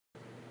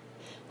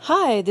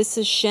Hi, this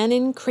is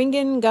Shannon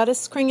Kringen,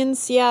 Goddess Kringen,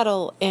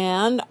 Seattle,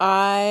 and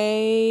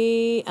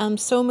I am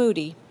so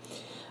moody.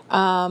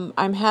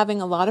 I'm having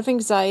a lot of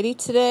anxiety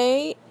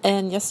today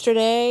and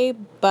yesterday,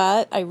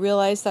 but I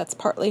realize that's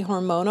partly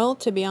hormonal,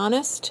 to be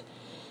honest,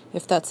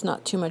 if that's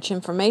not too much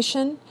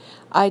information.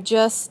 I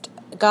just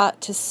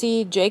got to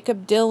see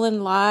Jakob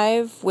Dylan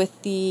live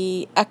with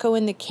the Echo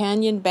in the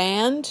Canyon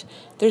band.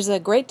 There's a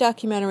great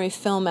documentary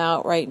film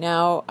out right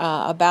now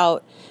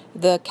about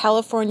the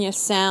California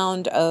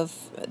sound of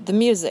the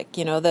music,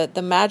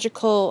 the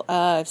magical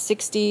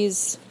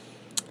 60s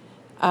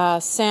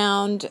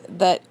sound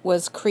that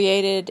was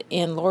created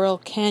in Laurel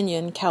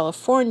Canyon,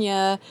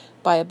 California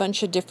by a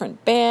bunch of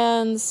different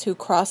bands who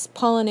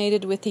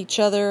cross-pollinated with each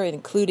other,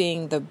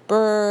 including the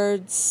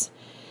Byrds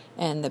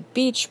and the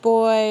Beach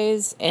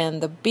Boys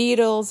and the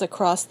Beatles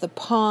across the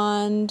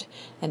pond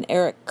and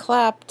Eric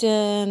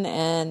Clapton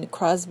and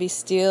Crosby,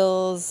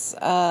 Stills,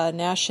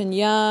 Nash and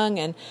Young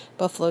and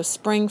Buffalo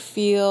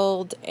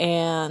Springfield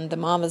and the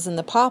Mamas and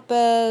the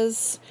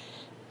Papas.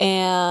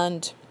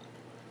 And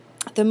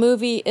the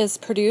movie is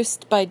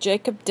produced by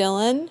Jakob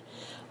Dylan,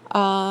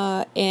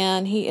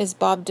 and he is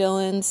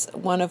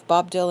one of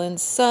Bob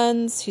Dylan's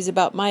sons. He's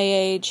about my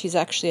age. He's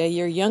actually a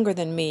year younger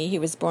than me. He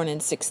was born in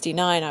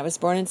 1969. I was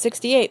born in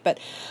 1968. But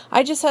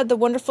I just had the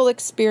wonderful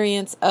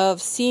experience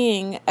of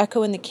seeing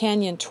Echo in the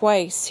Canyon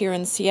twice here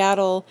in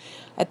Seattle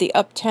at the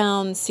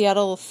Uptown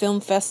Seattle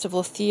Film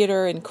Festival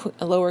Theater in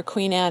Lower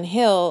Queen Anne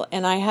Hill,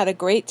 and I had a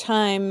great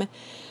time.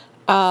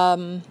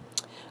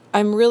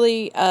 I'm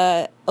really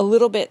a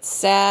little bit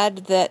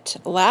sad that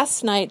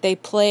last night they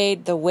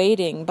played The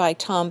Waiting by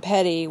Tom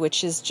Petty,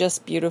 which is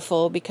just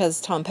beautiful because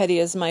Tom Petty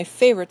is my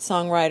favorite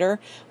songwriter.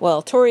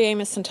 Well, Tori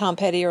Amos and Tom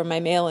Petty are my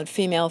male and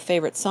female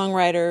favorite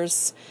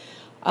songwriters.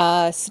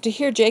 So to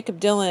hear Jakob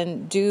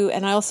Dylan do,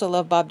 and I also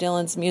love Bob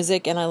Dylan's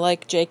music, and I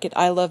love Jakob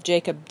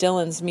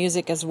Dylan's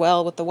music as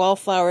well with the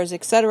Wallflowers,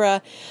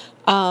 etc.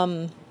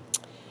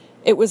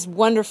 It was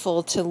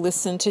wonderful to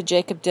listen to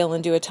Jakob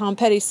Dylan do a Tom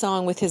Petty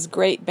song with his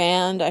great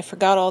band. I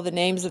forgot all the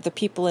names of the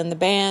people in the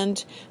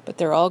band, but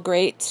they're all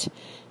great.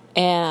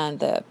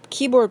 And the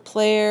keyboard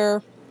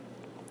player,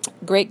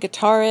 great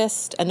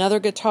guitarist,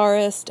 another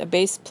guitarist, a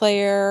bass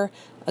player,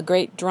 a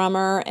great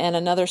drummer, and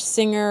another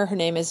singer. Her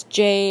name is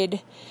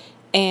Jade,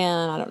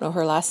 and I don't know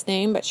her last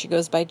name, but she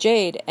goes by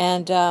Jade.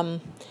 And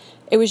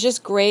it was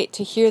just great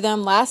to hear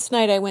them. Last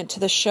night I went to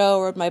the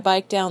show, rode my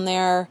bike down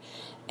there,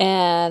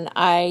 and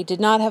I did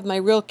not have my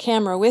real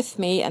camera with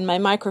me, and my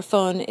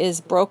microphone is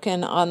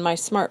broken on my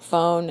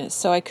smartphone,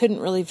 so I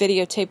couldn't really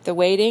videotape The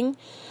Waiting.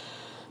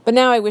 But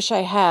now I wish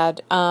I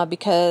had,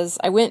 because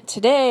I went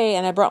today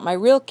and I brought my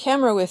real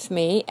camera with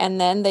me, and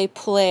then they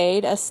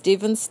played a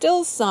Stephen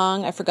Stills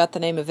song, I forgot the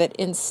name of it,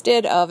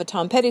 instead of a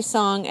Tom Petty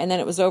song, and then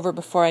it was over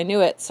before I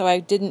knew it, so I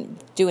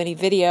didn't do any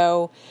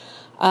video.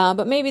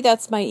 But maybe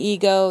that's my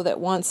ego that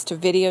wants to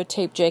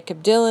videotape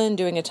Jakob Dylan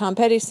doing a Tom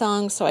Petty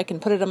song so I can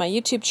put it on my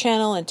YouTube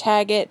channel and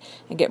tag it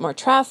and get more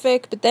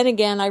traffic. But then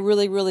again, I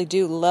really, really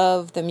do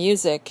love the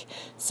music.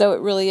 So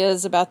it really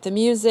is about the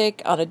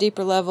music on a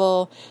deeper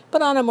level.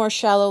 But on a more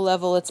shallow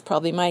level, it's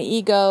probably my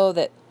ego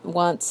that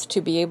wants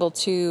to be able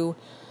to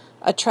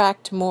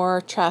attract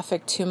more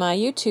traffic to my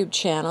YouTube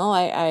channel.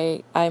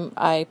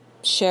 I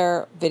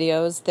share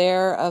videos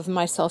there of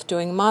myself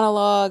doing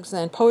monologues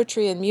and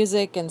poetry and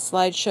music and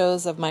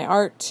slideshows of my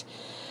art.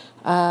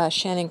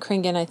 Shannon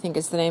Kringen, I think,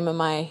 is the name of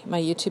my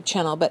YouTube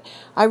channel. But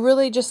I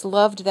really just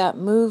loved that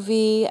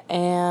movie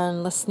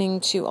and listening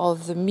to all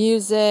of the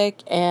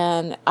music,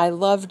 and I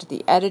loved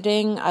the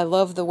editing. I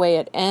love the way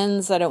it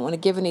ends. I don't want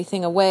to give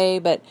anything away,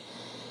 but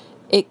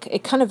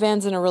it kind of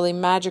ends in a really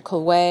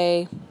magical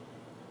way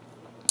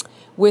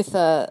with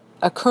a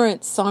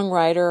current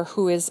songwriter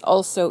who is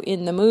also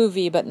in the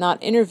movie but not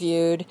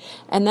interviewed.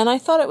 And then I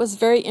thought it was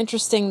very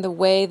interesting the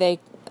way they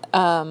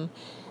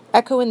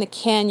Echo in the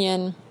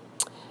Canyon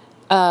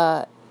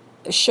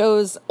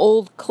shows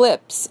old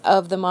clips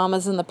of the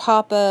Mamas and the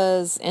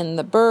Papas and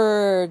the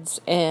Byrds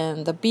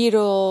and the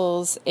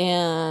Beatles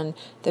and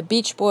the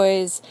Beach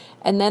Boys,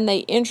 and then they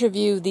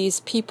interview these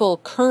people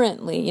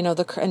currently,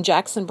 and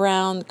Jackson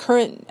Browne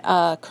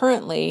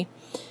currently,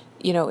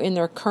 in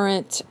their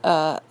current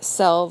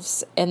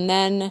selves. And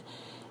then,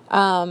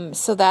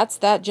 so that's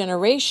that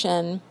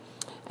generation.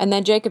 And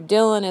then Jakob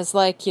Dylan is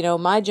like,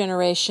 my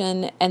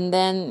generation. And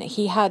then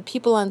he had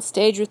people on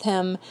stage with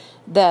him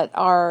that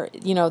are,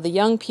 the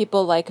young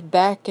people like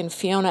Beck and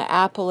Fiona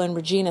Apple and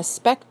Regina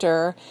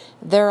Spektor.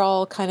 They're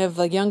all kind of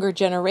a younger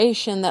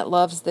generation that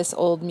loves this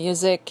old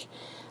music,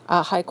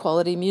 high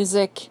quality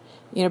music.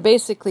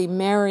 Basically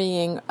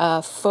marrying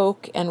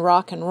folk and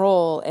rock and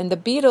roll. And the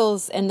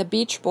Beatles and the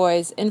Beach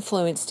Boys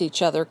influenced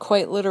each other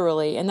quite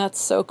literally, and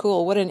that's so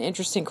cool. What an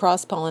interesting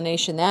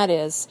cross-pollination that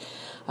is.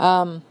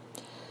 And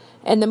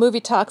the movie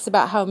talks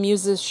about how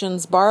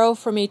musicians borrow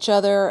from each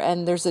other,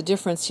 and there's a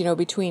difference,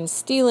 between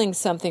stealing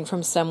something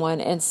from someone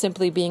and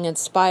simply being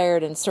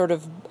inspired and sort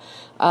of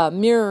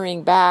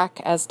mirroring back,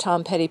 as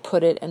Tom Petty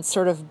put it, and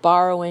sort of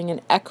borrowing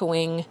and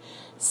echoing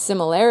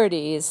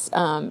similarities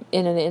in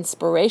an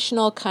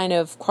inspirational kind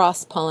of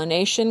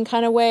cross-pollination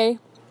kind of way.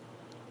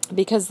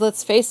 Because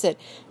let's face it,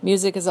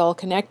 music is all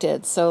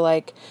connected. So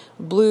like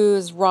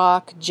blues,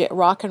 rock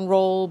and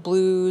roll,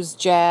 blues,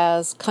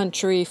 jazz,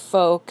 country,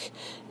 folk,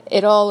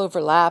 it all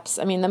overlaps.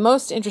 I mean, the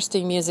most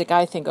interesting music,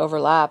 I think,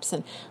 overlaps.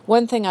 And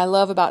one thing I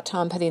love about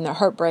Tom Petty and the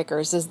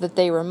Heartbreakers is that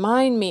they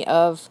remind me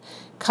of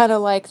kind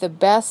of like the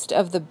best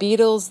of the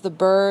Beatles, the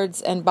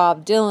Byrds, and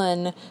Bob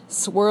Dylan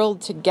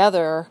swirled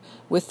together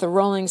with the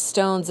Rolling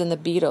Stones and the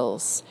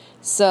Beatles.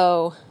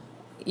 So,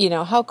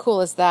 how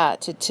cool is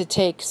that to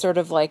take sort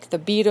of like the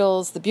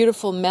Beatles, the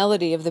beautiful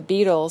melody of the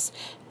Beatles,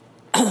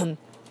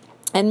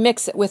 and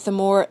mix it with the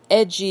more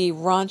edgy,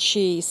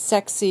 raunchy,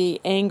 sexy,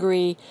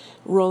 angry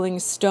Rolling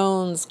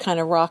Stones kind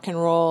of rock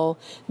and roll,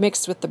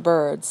 mixed with the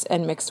Byrds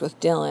and mixed with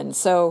Dylan.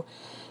 So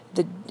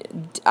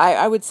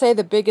I would say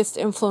the biggest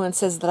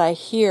influences that I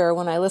hear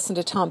when I listen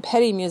to Tom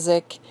Petty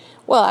music,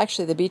 well,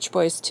 actually the Beach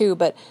Boys too,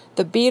 but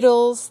the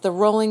Beatles, the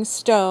Rolling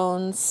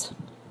Stones,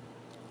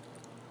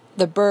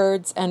 the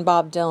Byrds, and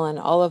Bob Dylan,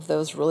 all of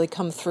those really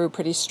come through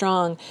pretty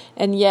strong.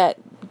 And yet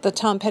the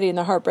Tom Petty and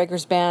the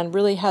Heartbreakers band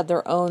really had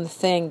their own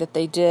thing that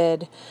they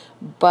did,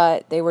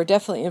 but they were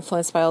definitely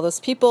influenced by all those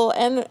people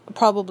and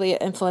probably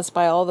influenced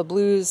by all the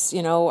blues,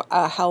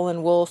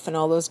 Howlin' Wolf and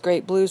all those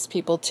great blues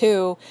people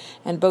too,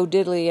 and Bo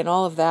Diddley and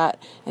all of that,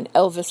 and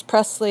Elvis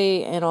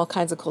Presley and all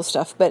kinds of cool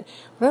stuff. But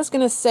what I was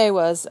going to say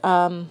was,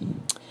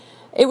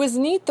 it was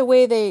neat the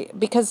way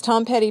because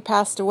Tom Petty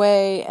passed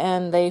away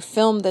and they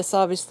filmed this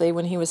obviously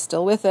when he was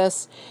still with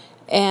us,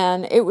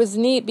 and it was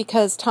neat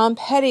because Tom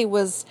Petty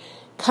was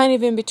kind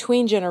of in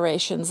between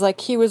generations.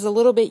 Like he was a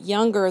little bit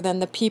younger than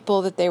the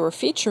people that they were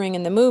featuring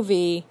in the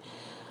movie,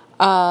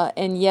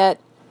 and yet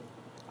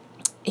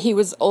he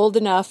was old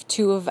enough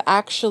to have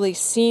actually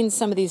seen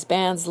some of these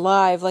bands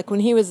live. Like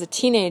when he was a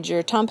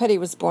teenager, Tom Petty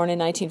was born in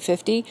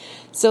 1950.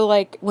 So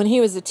like when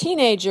he was a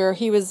teenager,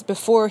 he was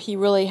before he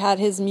really had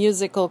his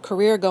musical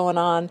career going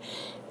on.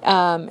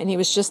 And he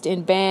was just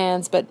in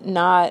bands, but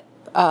not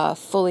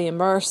fully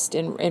immersed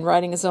in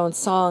writing his own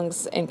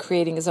songs and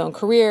creating his own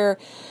career.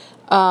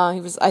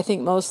 He was, I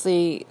think,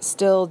 mostly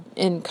still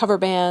in cover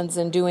bands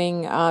and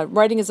doing,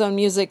 writing his own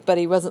music, but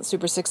he wasn't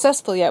super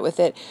successful yet with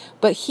it.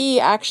 But he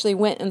actually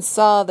went and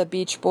saw the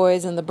Beach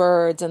Boys and the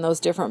Byrds and those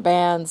different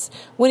bands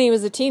when he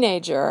was a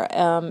teenager,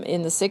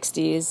 in the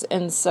 60s.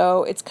 And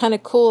so it's kind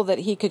of cool that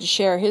he could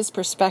share his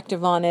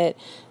perspective on it,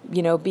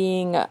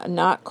 being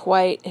not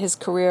quite, his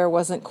career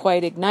wasn't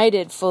quite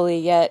ignited fully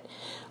yet,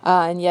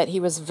 and yet he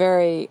was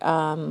very,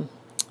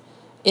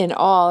 in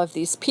awe of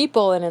these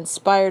people and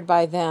inspired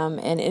by them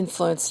and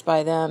influenced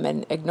by them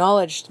and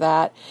acknowledged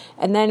that.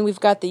 And then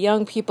we've got the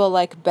young people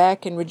like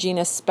Beck and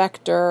Regina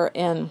Spektor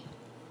and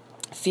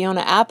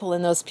Fiona Apple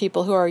and those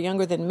people who are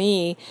younger than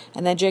me,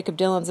 and then Jakob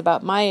Dylan's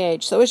about my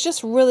age. So it's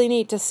just really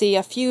neat to see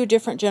a few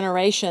different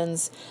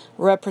generations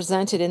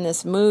represented in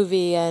this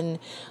movie. And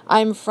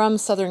I'm from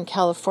Southern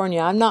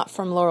California. I'm not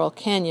from Laurel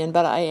Canyon,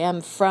 but I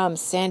am from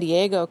San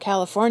Diego,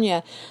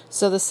 California.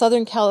 So the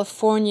Southern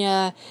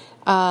California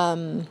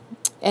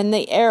and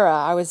the era,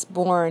 I was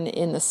born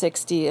in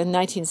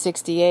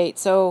 1968,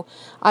 so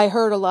I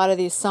heard a lot of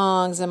these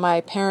songs, and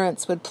my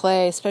parents would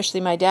play,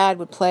 especially my dad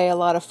would play a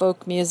lot of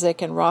folk music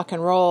and rock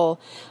and roll.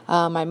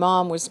 My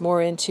mom was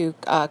more into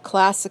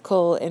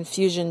classical and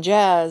fusion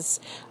jazz,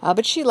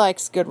 but she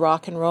likes good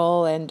rock and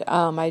roll, and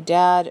my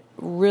dad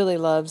really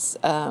loves,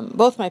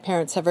 both my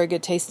parents have very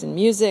good taste in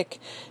music,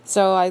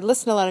 so I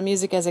listened to a lot of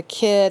music as a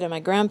kid, and my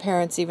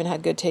grandparents even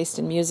had good taste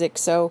in music,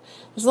 so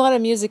there's a lot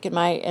of music in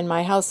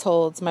my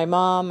households, my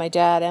mom, my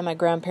dad, and my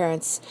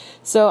grandparents.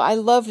 So I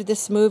loved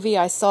this movie.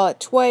 I saw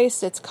it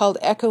twice. It's called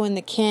Echo in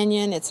the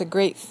Canyon. It's a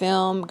great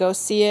film. Go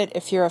see it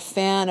if you're a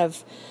fan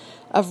of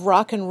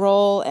rock and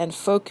roll and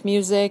folk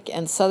music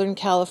and Southern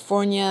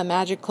California,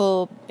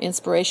 magical,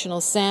 inspirational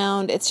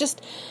sound.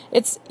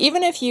 It's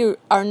even if you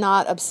are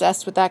not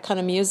obsessed with that kind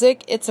of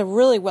music, it's a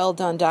really well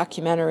done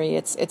documentary.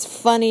 It's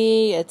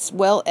funny, it's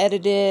well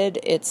edited.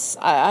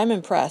 I'm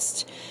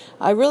impressed.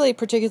 I really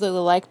particularly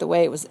like the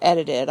way it was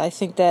edited. I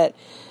think that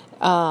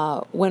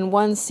when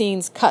one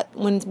scene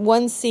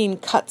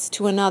cuts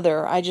to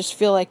another, I just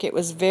feel like it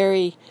was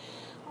very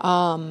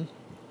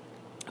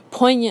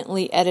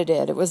poignantly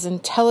edited. It was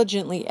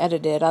intelligently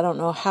edited. I don't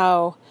know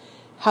how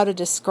to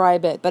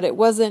describe it, but it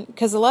wasn't,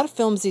 because a lot of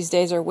films these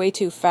days are way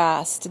too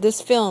fast.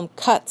 This film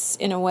cuts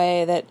in a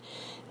way that,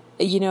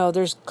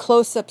 there's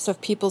close-ups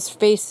of people's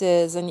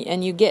faces,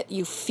 and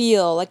you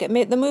feel like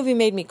the movie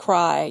made me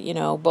cry,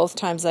 both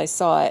times I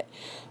saw it.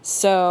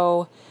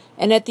 So,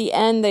 and at the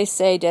end they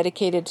say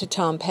dedicated to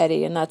Tom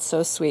Petty, and that's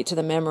so sweet, to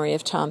the memory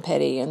of Tom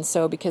Petty. And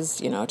so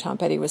because, Tom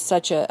Petty was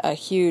such a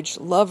huge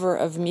lover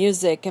of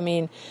music, I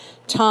mean,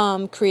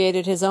 Tom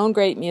created his own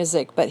great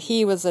music, but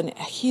he was a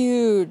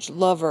huge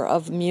lover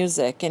of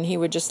music, and he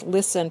would just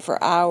listen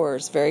for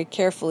hours very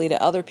carefully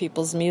to other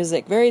people's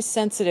music. Very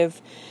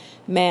sensitive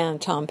man,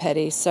 Tom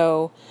Petty.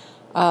 So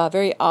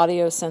very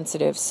audio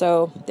sensitive.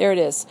 So there it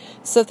is.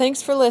 So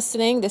thanks for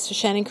listening. This is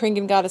Shannon Kring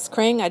and Goddess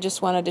Kring. I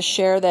just wanted to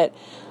share that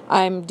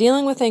I'm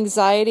dealing with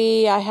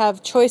anxiety. I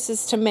have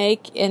choices to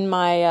make in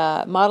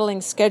my modeling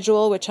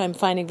schedule, which I'm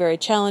finding very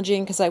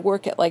challenging because I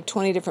work at like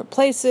 20 different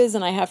places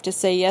and I have to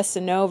say yes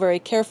and no very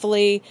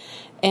carefully,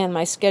 and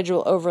my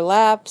schedule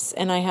overlaps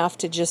and I have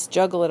to just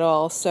juggle it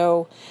all.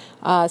 So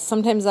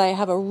sometimes I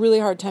have a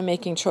really hard time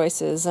making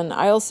choices. And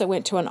I also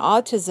went to an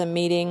autism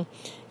meeting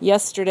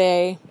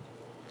yesterday.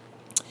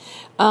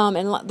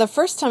 And the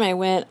first time I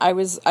went, I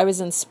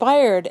was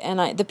inspired,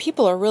 and the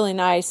people are really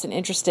nice and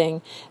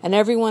interesting, and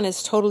everyone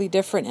is totally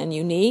different and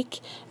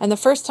unique. And the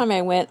first time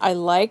I went, I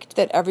liked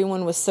that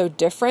everyone was so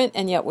different,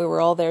 and yet we were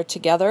all there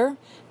together,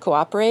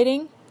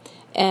 cooperating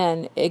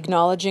and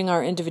acknowledging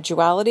our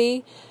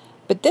individuality.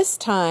 But this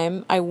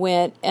time I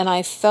went and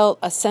I felt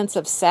a sense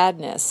of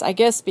sadness, I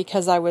guess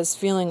because I was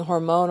feeling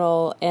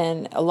hormonal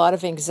and a lot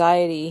of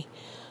anxiety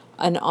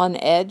and on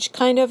edge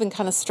kind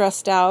of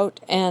stressed out,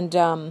 and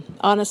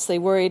honestly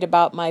worried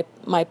about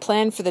my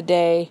plan for the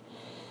day,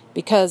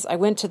 because I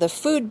went to the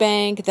food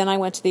bank, then I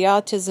went to the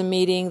autism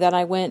meeting, then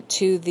I went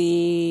to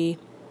the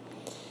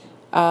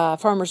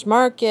farmer's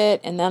market,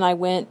 and then I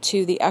went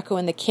to the Echo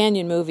in the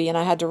Canyon movie, and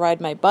I had to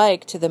ride my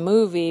bike to the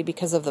movie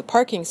because of the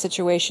parking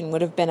situation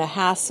would have been a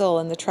hassle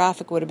and the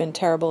traffic would have been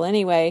terrible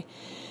anyway.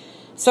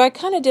 So I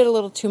kind of did a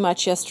little too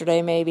much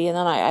yesterday maybe, and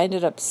then I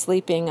ended up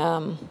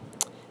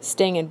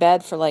staying in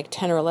bed for like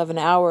 10 or 11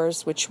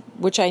 hours,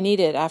 which I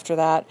needed after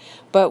that.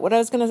 But what I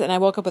was going to, and I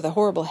woke up with a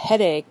horrible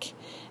headache.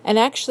 And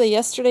actually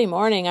yesterday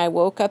morning I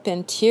woke up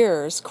in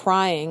tears,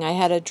 crying. I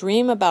had a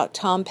dream about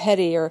Tom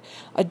Petty, or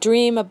a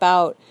dream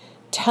about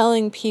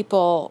telling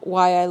people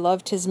why I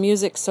loved his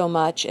music so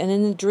much. And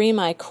in the dream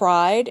I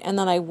cried, and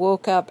then I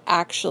woke up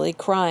actually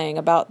crying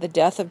about the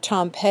death of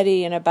Tom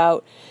Petty and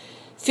about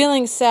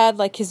feeling sad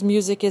like his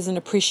music isn't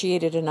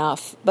appreciated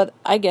enough. But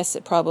I guess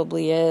it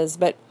probably is.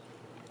 But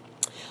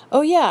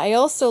oh yeah, I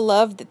also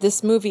loved that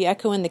this movie,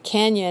 Echo in the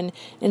Canyon,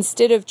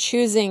 instead of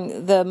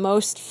choosing the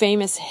most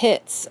famous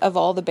hits of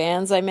all the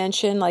bands I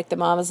mentioned, like the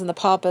Mamas and the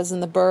Papas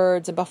and the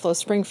Byrds and Buffalo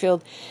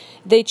Springfield,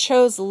 they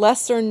chose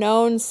lesser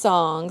known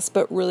songs,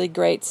 but really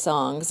great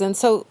songs. And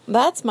so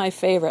that's my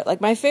favorite.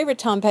 Like, my favorite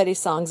Tom Petty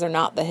songs are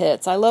not the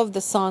hits. I love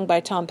the song by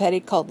Tom Petty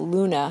called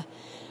Luna,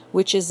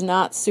 which is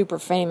not super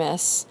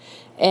famous.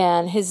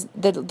 And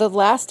the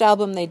last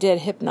album they did,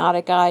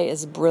 Hypnotic Eye,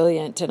 is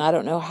brilliant. And I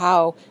don't know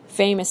how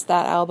famous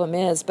that album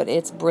is, but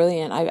it's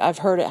brilliant. I've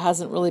heard it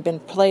hasn't really been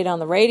played on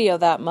the radio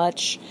that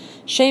much.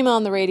 Shame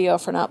on the radio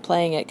for not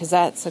playing it, because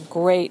that's a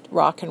great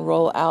rock and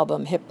roll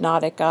album,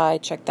 Hypnotic Eye.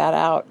 Check that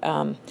out.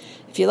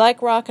 If you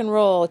like rock and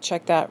roll,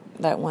 check that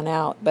one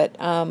out. But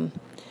what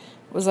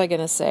was I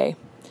going to say?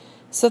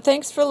 So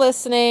thanks for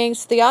listening.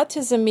 So the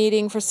autism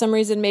meeting, for some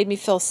reason, made me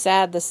feel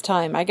sad this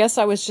time. I guess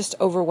I was just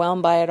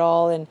overwhelmed by it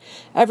all, and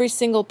every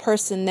single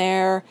person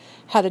there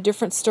had a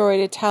different story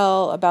to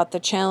tell about the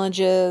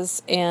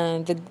challenges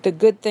and the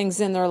good things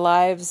in their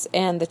lives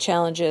and the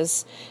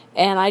challenges.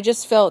 And I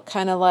just felt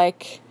kind of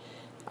like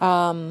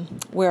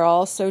we're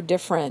all so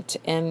different,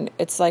 and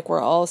it's like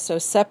we're all so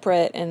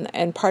separate,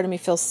 and part of me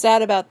feels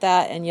sad about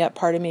that, and yet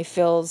part of me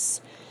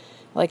feels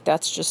like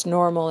that's just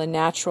normal and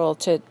natural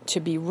to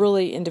be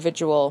really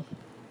individual.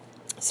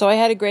 So I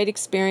had a great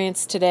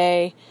experience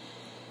today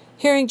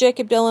hearing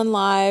Jakob Dylan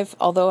live,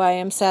 although I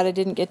am sad I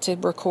didn't get to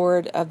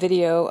record a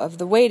video of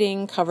the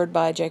waiting covered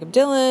by Jakob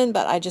Dylan,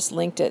 but I just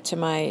linked it to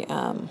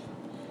my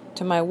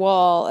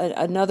wall,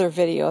 another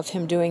video of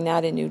him doing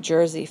that in New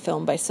Jersey,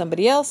 filmed by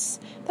somebody else.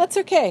 That's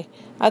okay.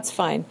 That's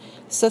fine.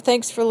 So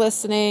thanks for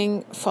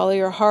listening. Follow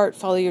your heart,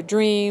 follow your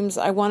dreams.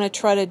 I want to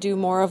try to do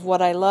more of what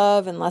I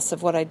love and less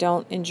of what I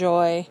don't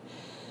enjoy.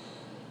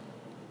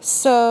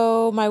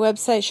 So my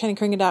website,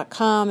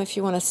 ShannonKringan.com, if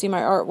you want to see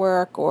my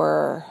artwork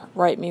or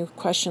write me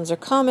questions or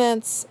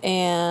comments.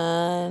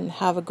 And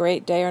have a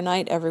great day or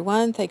night,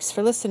 everyone. Thanks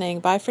for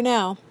listening. Bye for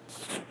now.